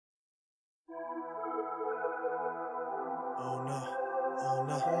Oh no, oh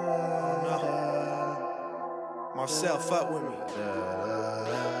no, oh no. Marcel, fuck with me.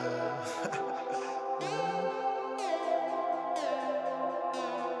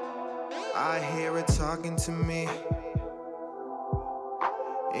 I hear it talking to me.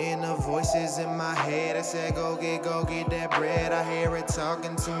 Inner voices in my head, I said go get that bread. I hear it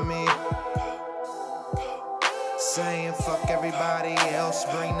talking to me, saying fuck everybody else,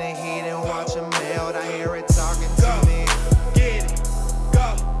 bring the heat and watch them melt. I hear it talking to me. Get it,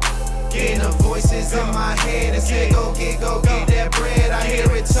 go. Inner voices in my head, I said go get that bread. I hear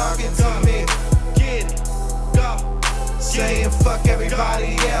it talking to me. Get it, go. Saying fuck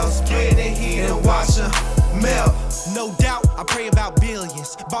everybody else, bring the heat and watch them melt. No doubt, I pray about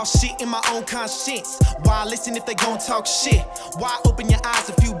billions. Boss shit in my own conscience. Why listen if they gon' talk shit? Why open your eyes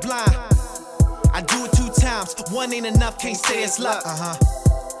if you blind? I do it 2 times, 1 ain't enough, can't say it's luck.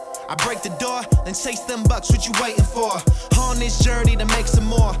 I break the door, then chase them bucks, what you waiting for? On this journey to make some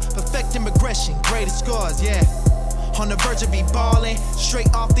more, perfecting progression, greatest scores, yeah. On the verge of be ballin',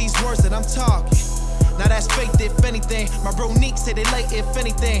 straight off these words that I'm talking. Now that's faked if anything, my bro Neek said it late if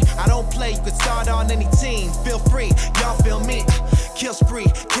anything. I don't play, you could start on any team, feel free, y'all feel me. Kill spree,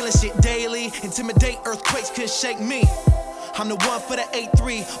 killing shit daily, intimidate, earthquakes couldn't shake me. I'm the one for the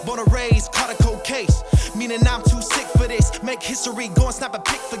 8-3, born and raised, caught a cold case. Meaning I'm too sick for this, make history, go and snap a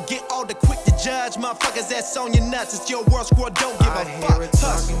pic, forget all the quick to judge. Motherfuckers that's on your nuts, it's your world squad, don't give a fuck. I hear it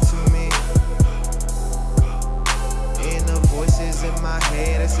talking to me. Inner voices in my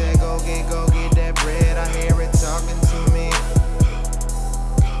head, I said go get that bread. I hear it talking to me,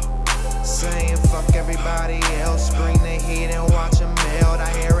 saying fuck everybody else, bring the heat and watch them melt. I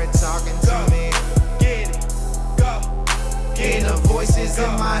hear it talking to me. Get it, go. Inner voices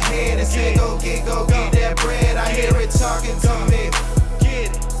in my head, I said go get that bread. I hear it talking to me.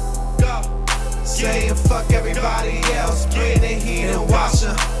 Get it, go. Saying fuck everybody else, bring the heat and watch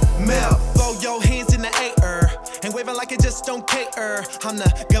them melt. Throw your hands in the air and waving like it just don't care. I'm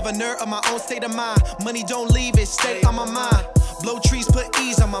the governor of my own state of mind. Money don't leave, it stay on my mind. Blow trees, put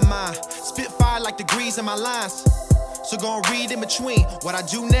ease on my mind. Spit fire like degrees in my lines. So gon' read in between. What I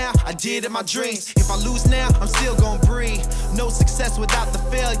do now, I did in my dreams. If I lose now, I'm still gon' breathe. No success without the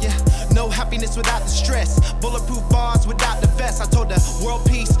failure. No happiness without the stress. Bulletproof bars without the vest. I told the world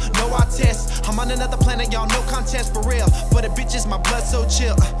peace, no I test. I'm on another planet, y'all, no contest for real. For the bitches, my blood so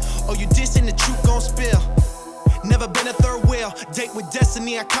chill. Oh, you dissing, the truth gon' spill. Never been a third wheel. Date with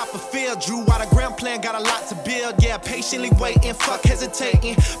destiny, I cop a feel. Drew out a grand plan, got a lot to build. Yeah, patiently waiting, fuck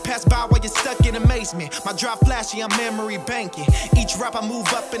hesitating. Pass by while you're stuck in amazement. My drive flashy, I'm memory banking. Each rap I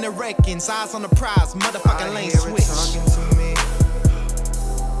move up in the rankings. Eyes on the prize, motherfucking lane switch. I hear it talking to me.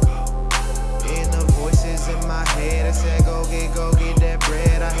 Inner voices in my head, I said go get that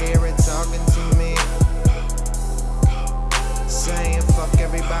bread. I hear it talking to me, saying fuck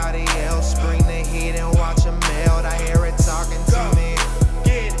everybody else, bring the heat and watch them melt. I hear it talking to me.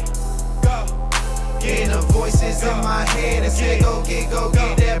 Get it, go. Inner voices in my head, I said go get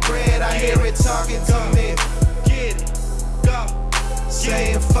that bread. I hear it talking to me. Get it, go.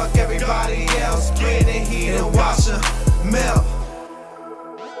 Saying fuck everybody else, bring the heat and watch them